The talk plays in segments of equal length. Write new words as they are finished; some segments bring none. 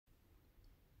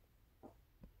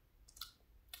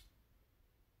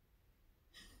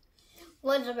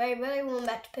What's up, everybody? Welcome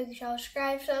back to PokeCharles.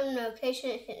 Subscribe, some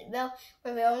notification, hit the bell.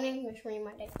 We're opening Mystery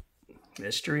Monday.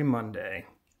 Mystery Monday.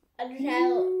 I just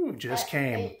had just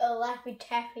came. A Laffy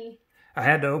Taffy. I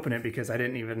had to open it because I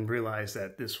didn't even realize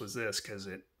that this was this because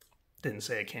it didn't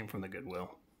say it came from the Goodwill.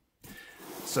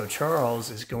 So Charles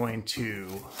is going to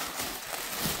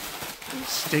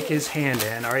stick his hand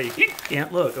in. All right, you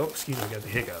can't look. Oh, excuse me, I got the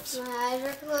hiccups. My eyes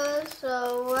are closed,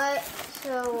 so what?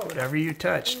 Whatever you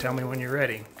touch, tell me when you're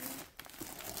ready.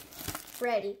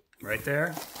 Ready. Right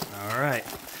there? All right.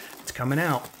 It's coming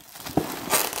out.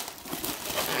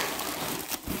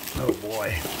 Oh,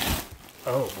 boy.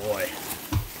 Oh, boy.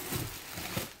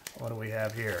 What do we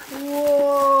have here?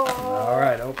 Whoa. All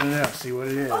right, open it up. See what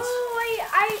it is. Oh, wait.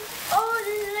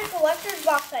 This is a collector's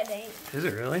box, I think. Is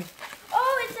it really?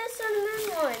 Oh, it says Sun Moon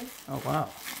one. Oh, wow.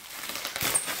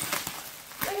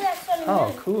 Look at that Sun Moon.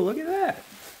 Oh, cool. Look at that.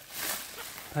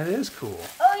 That is cool.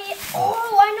 Oh, yeah.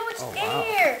 Oh, I know what's wow. in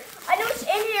here. I know what's in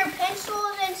here.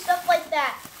 Pencils and stuff like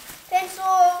that.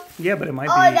 Pencils. Yeah, but it might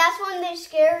be... Oh, that's when they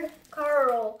scared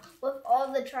Carl with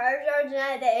all the Charizards and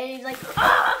that, and he's like,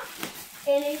 ah!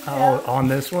 And he Oh, on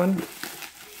this one?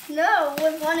 No,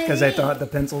 with one of these. Because I thought the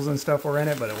pencils and stuff were in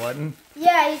it, but it wasn't?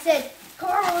 Yeah, he said,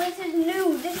 Carl, this is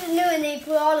new. This is new. And they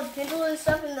put all the pencils and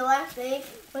stuff in the last thing.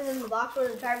 Was in the box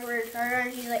with the Charizard,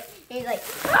 and he's like,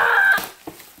 ah!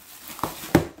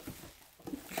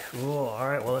 Cool. All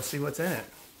right, well, let's see what's in it.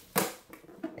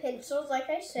 Pencils, like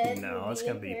I said. No, it's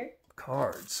going to be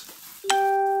cards.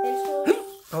 Pencils.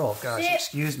 Oh, gosh,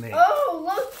 excuse me. Oh,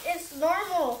 look, it's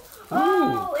normal.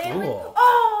 Ooh, cool.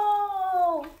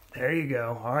 Oh! There you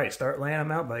go. All right, start laying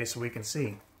them out, buddy, so we can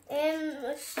see. And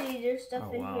let's see, there's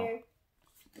stuff in here.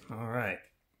 All right,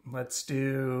 let's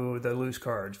do the loose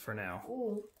cards for now.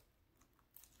 Ooh.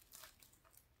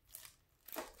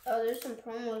 Oh, there's some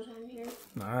promos on here.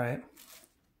 All right.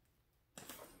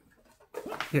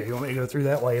 Here, you want me to go through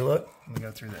that while you look? Let me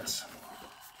go through this.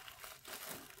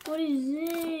 What is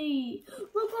it?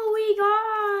 Look what we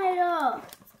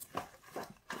got!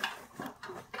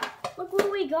 Look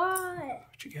what we got!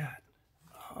 What you got?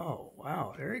 Oh,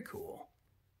 wow, very cool.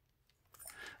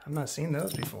 I've not seen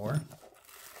those before.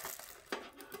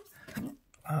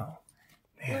 Wow.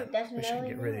 Man, look, we should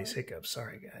get rid of these hiccups.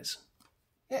 Sorry, guys.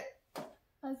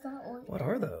 I got one. What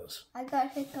are those? I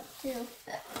got hiccup too.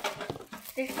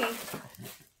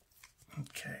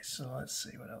 Okay, so let's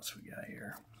see what else we got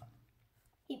here.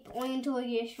 Keep going until it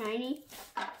gets shiny.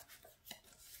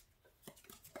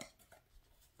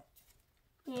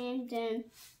 And then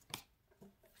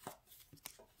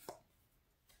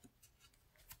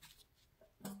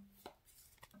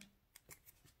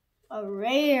a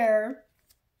rare.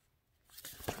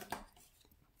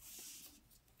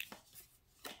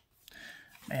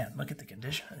 Man, look at the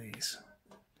condition of these.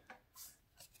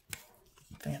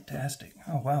 Fantastic.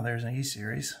 Oh, wow, there's an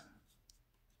E-Series.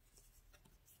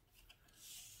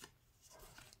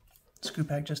 Scoop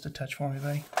back just a touch for me,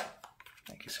 buddy.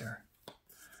 Thank you, sir.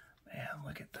 Man,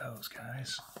 look at those,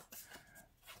 guys.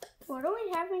 What are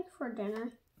we having for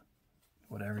dinner?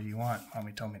 Whatever you want.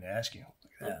 Mommy told me to ask you.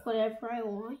 Look at that. Whatever I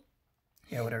want.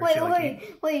 Yeah, whatever you feel like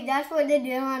eating. Wait, that's what they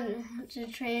did on the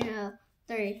train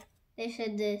 3. They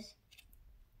said this.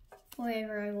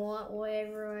 Whatever I want,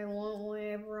 whatever I want,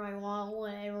 whatever I want,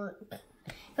 whatever.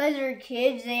 Because they're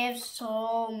kids, they have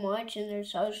so much and they're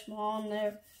so small and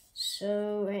they're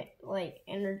so, like,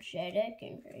 energetic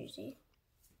and crazy.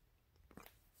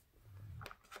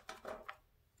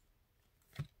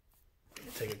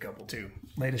 Take a couple, too.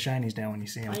 Lay the shinies down when you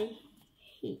see them. I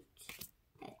hate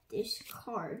that this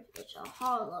card is a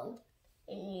hollow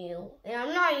and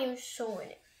I'm not even showing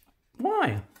it.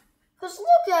 Why? Because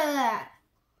look at that.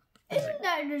 Isn't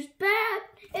that just bad?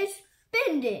 It's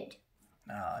bended.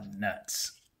 Ah,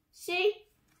 nuts. See?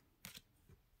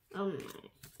 Oh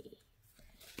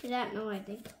my. That no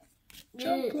idea.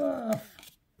 Jump off.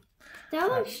 That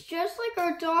looks just like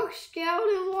our dog Scout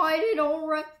and White it all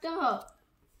wrecked up.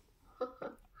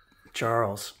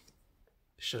 Charles,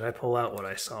 should I pull out what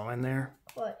I saw in there?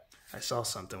 What? I saw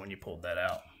something when you pulled that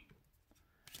out.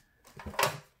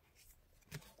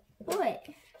 What?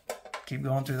 Keep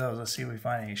going through those. Let's see if we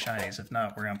find any shinies. If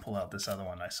not, we're going to pull out this other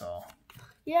one I saw.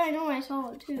 Yeah, I know I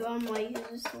saw it too. I'm like,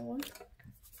 is this the one?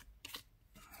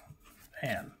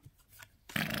 Man.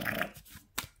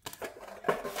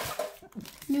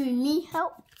 You need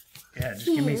help? Yeah,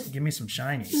 just give me some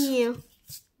shinies. Yeah.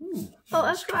 Ooh, Oh,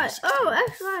 that's right. Oh,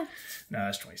 that's right. No,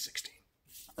 that's 2016.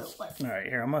 Oh, what? All right,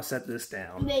 here, I'm going to set this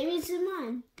down. Maybe it's in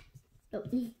mine. Oh.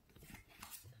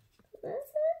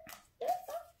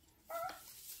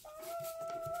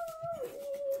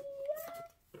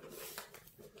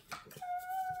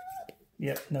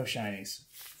 Yep, no shinies.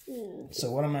 So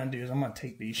what I'm going to do is I'm going to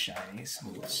take these shinies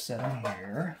and we'll set them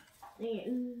here.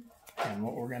 And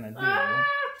what we're going to do,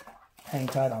 hang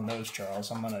tight on those, Charles.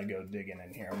 I'm going to go digging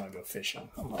in here. I'm going to go fishing.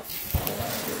 I'm going to pull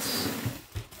out this.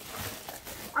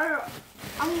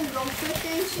 I'm going to go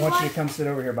fishing. I want you to come sit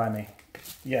over here by me.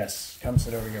 Yes, come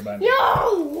sit over here by me.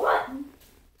 Yo, what?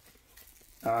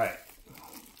 All right.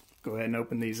 Go ahead and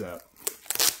open these up.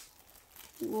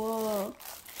 Whoa.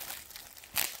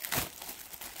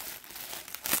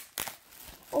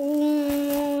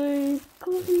 Oh my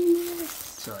goodness.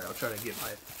 Sorry, I'll try to get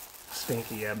my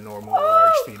stinky, abnormal,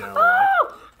 large feet out of the way.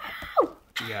 What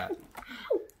you got?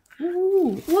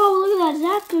 Whoa, look at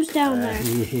that. Zapdos down there.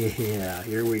 Yeah,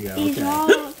 here we go. He's Okay.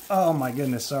 all... Oh my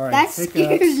goodness, sorry. That Hiccups.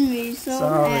 scares me so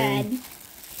Sorry. bad.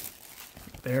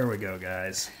 There we go,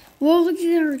 guys. Whoa, look at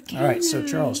their canine. All right, so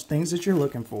Charles, things that you're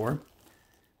looking for.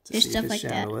 There's stuff like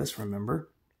that. Shadowless, remember?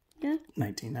 Yeah.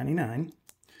 1999.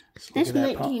 So That's look at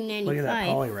that 1995. Look at that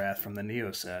Poliwrath from the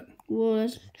Neo set. Whoa,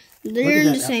 they're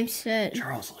in the same set.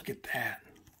 Charles, look at that.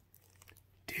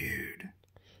 Dude.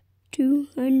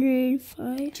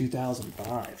 205.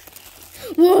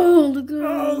 2005. Whoa, look at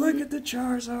Oh, look at the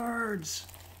Charizards.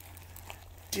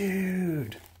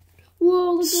 Dude.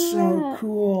 Whoa, look at So that.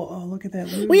 cool. Oh, look at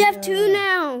that. We have two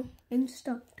now. And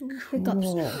stop doing hiccups.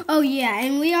 Cool. Oh, yeah,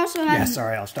 and we also have... Yeah,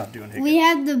 sorry, I'll stop doing hiccups. We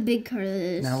have the big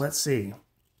colors. Now, let's see.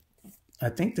 I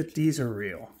think that these are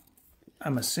real.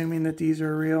 I'm assuming that these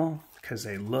are real because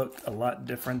they look a lot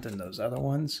different than those other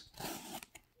ones.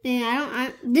 Yeah,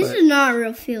 this is not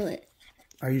real, feel it.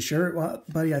 Are you sure? Well,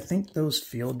 buddy, I think those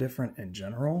feel different in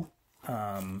general.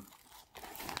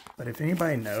 But if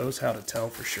anybody knows how to tell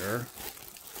for sure,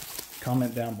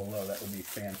 comment down below. That would be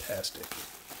fantastic.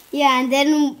 Yeah, and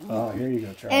then... Oh, here you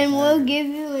go, Charles. And we'll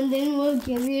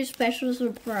give you a special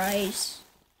surprise.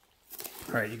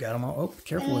 All right, you got them all. Oh,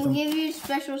 careful And with we'll them. give you a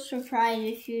special surprise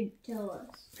if you tell us.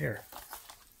 Here.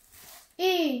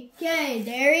 EK,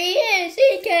 there he is,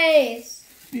 EK's.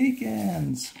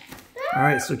 Beacons. All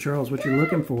right, so Charles, what you're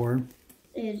looking for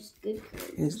It's good.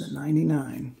 is the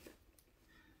 99.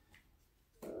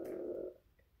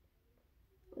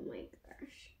 Oh my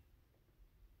gosh.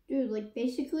 Dude, like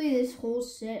basically this whole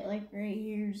set, like right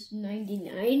here is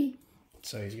 99.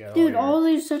 So he's got Dude, all all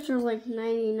these sets are like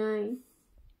 99.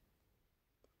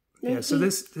 yeah, so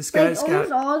this Like guy's almost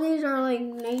got... all these are like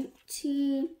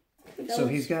 19. So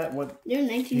he's got what... They're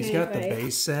 1995. He's got the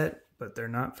base set, but they're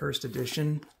not first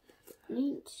edition.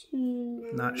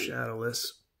 19, Not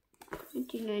shadowless.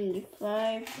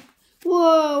 1995.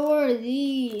 Whoa, what are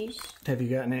these? Have you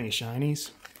gotten any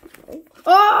shinies?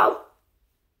 Oh!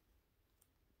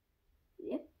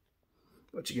 Yep.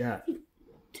 What you got?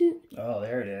 Two. Oh,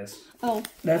 there it is. Oh.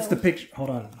 That's the picture. Hold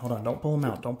on. Don't pull them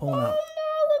out. Don't pull them out. No,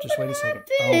 Just wait a second.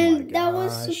 Oh happened. my gosh. That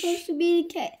was supposed to be the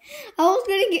cat. I was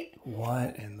gonna get...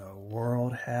 What in the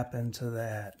world happened to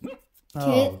that?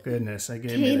 Oh, goodness. That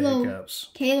gave me the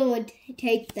hiccups. Kayla would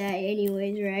take that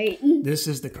anyways, right? This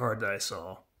is the card that I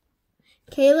saw.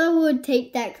 Kayla would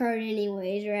take that card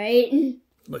anyways, right?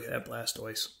 Look at that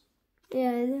Blastoise. Yeah,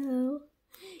 I know.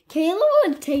 Kayla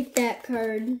would take that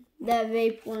card, that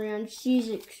Vaporeon. She's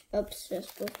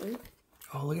obsessed with him.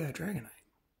 Oh, look at that Dragonite.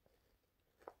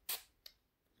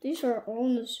 These are all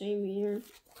in the same year.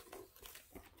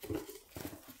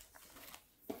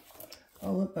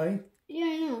 Oh, look, buddy. Yeah,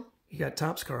 I know. You got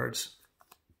Topps cards.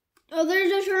 Oh,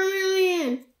 there's a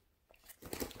Charmeleon.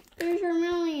 There's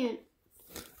Charmeleon.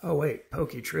 Oh, wait.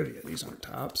 Poke Trivia. These aren't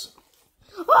Topps.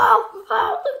 Oh,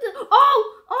 look at the,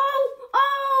 oh.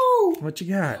 What you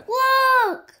got?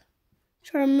 Look.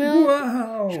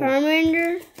 Whoa.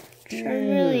 Charmander. Dude.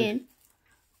 Charmeleon.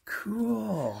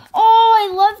 Cool. Oh,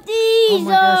 I love these. Oh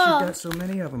my gosh, you've got so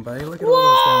many of them, buddy. Look at all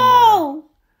those down Whoa.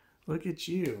 there. Look at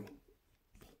you.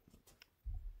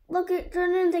 Look, it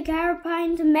turned into Caterpie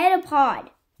into Metapod.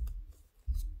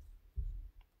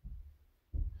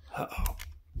 Uh-oh.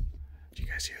 Did you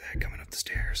guys hear that coming up the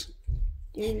stairs?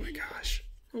 Dude, Oh my gosh.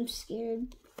 I'm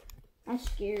scared. That's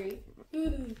scary.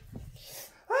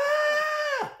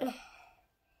 Ah!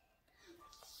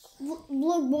 Look,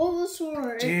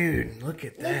 Bulbasaur. Dude, look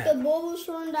at Look that. at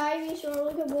Bulbasaur and Ivysaur.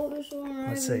 Look at Bulbasaur and Ivysaur.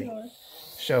 Let's see.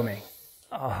 Show me.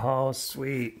 Oh,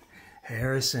 sweet.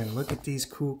 Harrison, look at these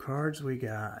cool cards we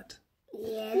got.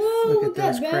 Yes. Whoa, Look at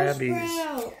those Krabbies.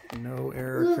 Bellsprout. No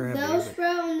error Look, Krabby.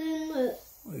 Bellsprout, and then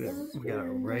look. We got a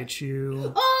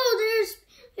Raichu. Oh,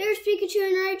 there's Pikachu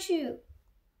and Raichu.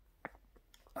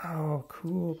 Oh,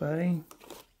 cool, buddy.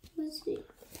 Let's see.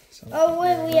 So Oh,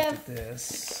 wait, we look have- at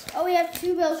this. Oh, we have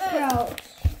two Bellsprouts.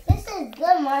 This is a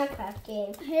good Minecraft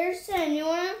game. Harrison, you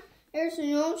want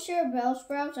to share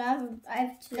Bellsprouts? I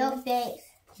have two. No thanks.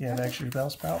 You have extra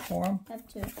Bellsprout for him? Have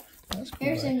to. That's cool.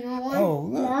 Harrison, you want one? Oh,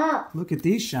 look. No. Look at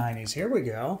these shinies. Here we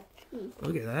go.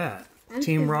 Look at that. I'm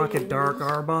Team still Rocket getting Dark these.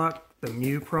 Arbok, the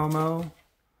Mew promo,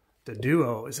 the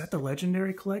Duo. Is that the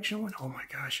Legendary Collection one? Oh my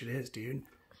gosh, it is, dude.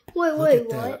 Wait, Look wait, at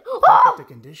what? Look at the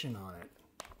condition on it.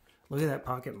 Look at that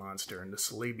Pocket Monster and the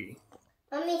Celebi.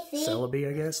 Let me see. Celebi,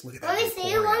 I guess. Look at that. Let me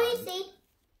see. Let me see.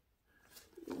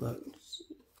 Look.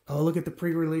 Oh, look at the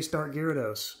pre-release Dark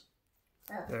Gyarados.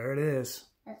 Oh. There it is.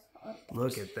 That's all.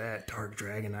 Look at that Dark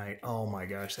Dragonite. Oh my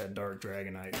gosh, that Dark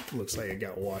Dragonite looks like it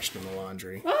got washed in the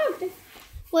laundry. Oh,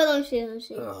 wait, let me see, let me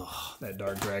see. Oh, that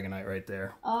Dark Dragonite right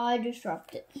there. Oh, I just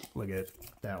dropped it. Look at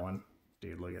that one.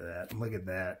 Dude, look at that. Look at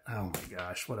that. Oh my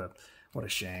gosh, what a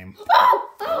shame.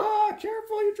 Oh,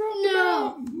 careful, you dropped it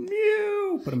out.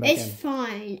 Mew. Put him back It's in.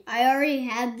 fine. I already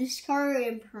had this card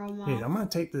in promo. Dude, I'm going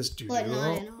to take this but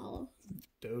not in Duo all.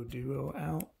 Duo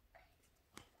out.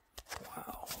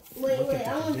 Wow. Wait, Look wait, at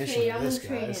the I'm gonna condition trade it. of I'm this, gonna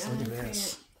trade guys. it. I'm Look at gonna trade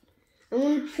this. it. I'm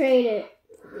gonna trade it.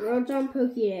 It's on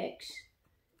Pokedex.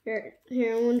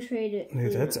 Here, I'm gonna trade it.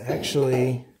 Dude, that's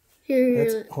actually...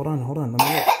 Here. Hold on. Let me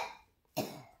look.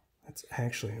 That's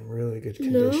actually in really good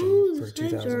condition for the sides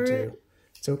 2002. aren't.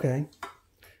 It's okay.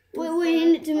 Wait,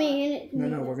 hand it to me. Hand it to me.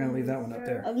 No, we're gonna leave that one up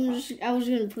there. I was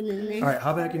gonna put it in there. All right,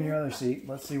 hop back in your other seat.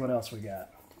 Let's see what else we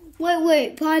got.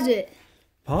 Wait, pause it.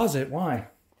 Pause it. Why?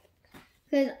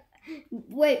 Pause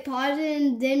it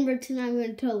and then pretend I'm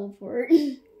gonna teleport.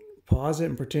 Pause it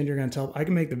and pretend you're gonna tell. I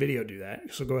can make the video do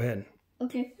that. So go ahead.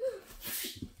 Okay.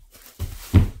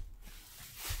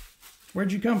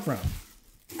 Where'd you come from?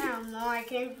 I don't know. I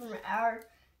came from outer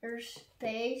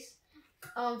space.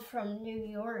 From New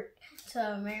York to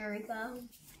America.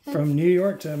 From New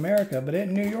York to America, but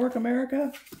in New York,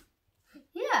 America?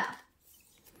 Yeah.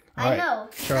 All right, I know.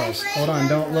 Charles, hold on.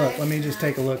 Don't look. Let me just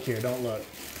take a look here. Don't look.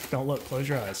 Don't look. Close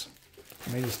your eyes.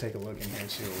 Let me just take a look in here and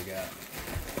see what we got.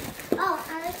 Oh,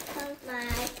 I just closed my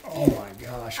eyes. Oh my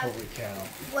gosh, holy cow.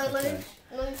 Wait, Okay.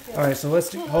 let me All right, so let's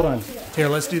do, hold on. Here,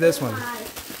 let's do this one.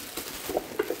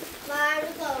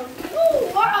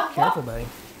 Oh, wow. Careful, buddy.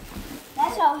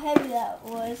 That's how heavy that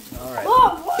was. All right.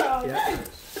 Oh, wow. Yeah.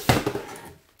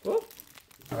 Whoop.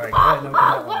 All right, go ahead and open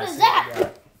that one. What Let's is see what that? we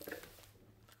got.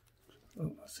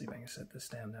 Oh, let's see if I can set this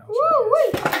down now. Woo,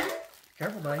 wait.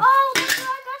 Careful, buddy. Oh, I got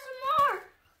some more.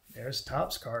 There's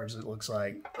Topps cards, it looks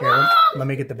like. Here, let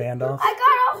me get the band off. I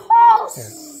got a whole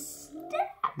stack.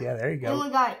 Yeah, there you And go. we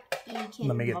got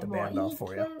Let me get the band off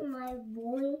for you. My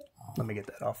boy. Let me get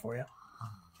that off for you.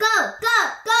 Go, go,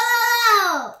 go,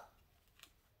 go!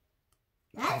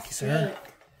 Thank you, That's sir.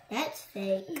 fake. That's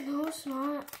fake. No, it's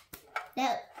not.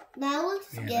 That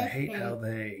looks Man, good. I hate fake. how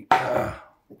they.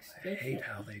 Looks I hate different.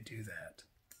 how they do that.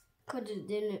 Cause it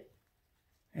didn't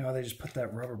You know, they just put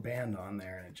that rubber band on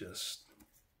there and it just.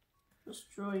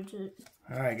 destroy it.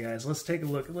 All right, guys, let's take a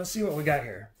look. Let's see what we got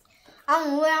here.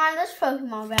 I'm wearing this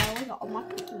Pokemon battle with all my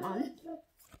Pokemon.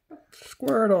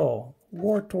 Squirtle,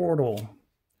 Wartortle.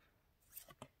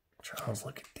 Charles,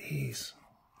 look at these.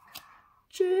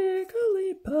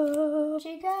 Jigglypuff.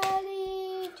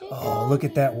 Jiggly. Oh, look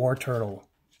at that Wartortle.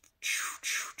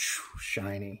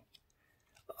 Shiny.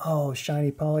 Oh,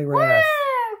 shiny Poliwrath.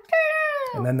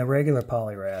 And then the regular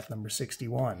Poliwrath, number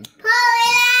 61.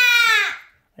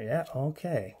 Yeah,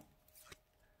 okay.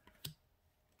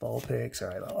 Vulpix. All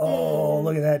right. Oh,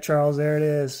 look at that, Charles. There it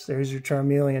is. There's your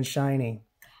Charmeleon shiny.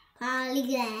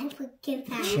 Polygraph,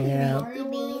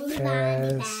 Champ.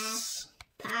 Pass.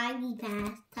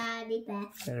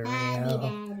 There we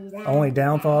go. Only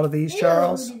downfall to these,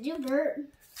 Charles? Ew, did you burp?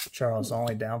 Charles, the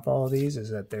only downfall of these is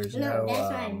that there's No,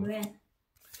 that's my no breath.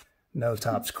 no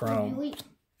Topps Chrome. Wait,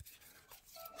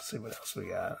 Let's see what else we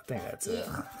got. I think that's it.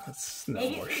 That's no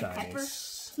Maybe more some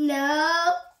shinies.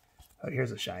 no. Oh,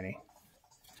 here's a shiny.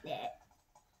 Yeah.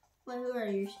 Wait, who are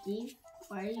you, Steve?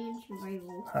 Why are you in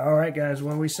survival? All right, guys,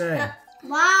 what do we say?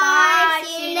 Bye.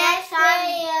 See you next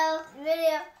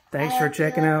video. Thanks for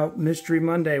checking out Mystery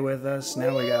Monday with us.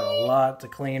 Now we got a lot to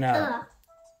clean up.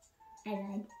 I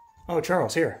died. Oh,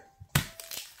 Charles, here.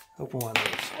 Open one of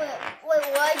those. Wait,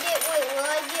 will I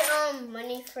get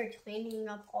money for cleaning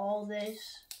up all this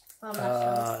by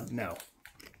myself? No.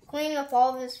 Cleaning up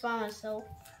all this by myself.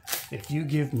 If you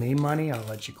give me money, I'll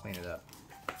let you clean it up.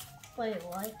 Wait,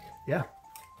 what? Yeah,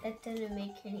 That doesn't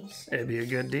make any sense. it'd be a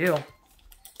good deal.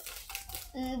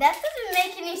 That doesn't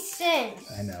make any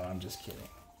sense. I know, I'm just kidding.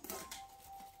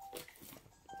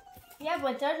 Yeah,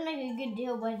 but it does make a good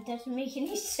deal, but it doesn't make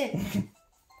any sense.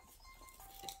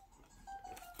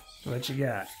 What you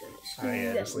got? Oh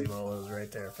yeah, just leave all those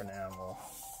right there for now. We'll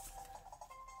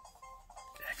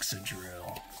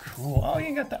Excadrill. Cool. Oh,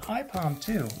 you got the iPom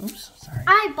too. Oops, sorry.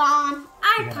 I-bomb.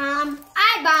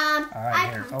 All right,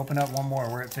 here. Open up one more.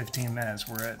 We're at 15 minutes.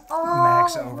 We're at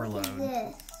max overload. Look at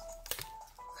this.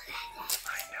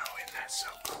 I know, isn't that so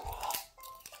cool?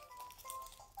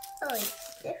 Oh,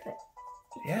 it's different.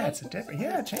 Yeah, it's a different.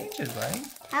 Yeah, it changes, right?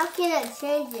 How can it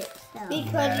change it?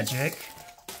 Magic.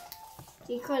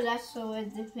 Because that's the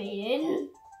way it's made.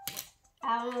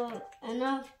 I don't know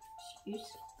enough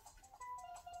excuse.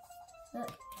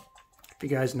 If you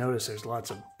guys notice, there's lots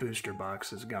of booster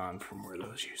boxes gone from where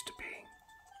those used to be.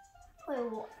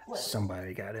 Wait.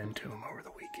 Somebody got into them over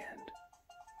the weekend.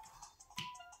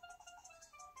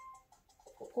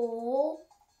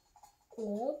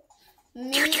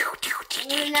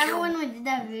 Remember when we did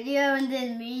that video and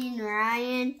then me and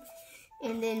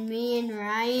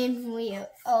Ryan, we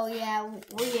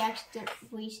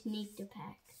sneaked a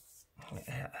pack.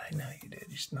 Yeah, I know you did.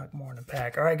 You snuck more in a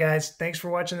pack. All right, guys. Thanks for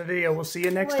watching the video. We'll see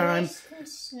you next time.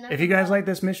 If you guys like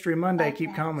this Mystery Monday,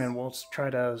 keep commenting. We'll try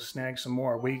to snag some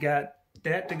more. We got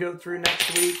that to go through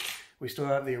next week. We still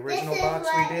have the original box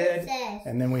we did.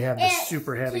 And then we have the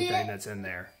super heavy thing that's in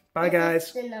there. Bye,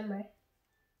 guys. The number.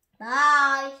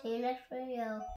 Bye. See you next video.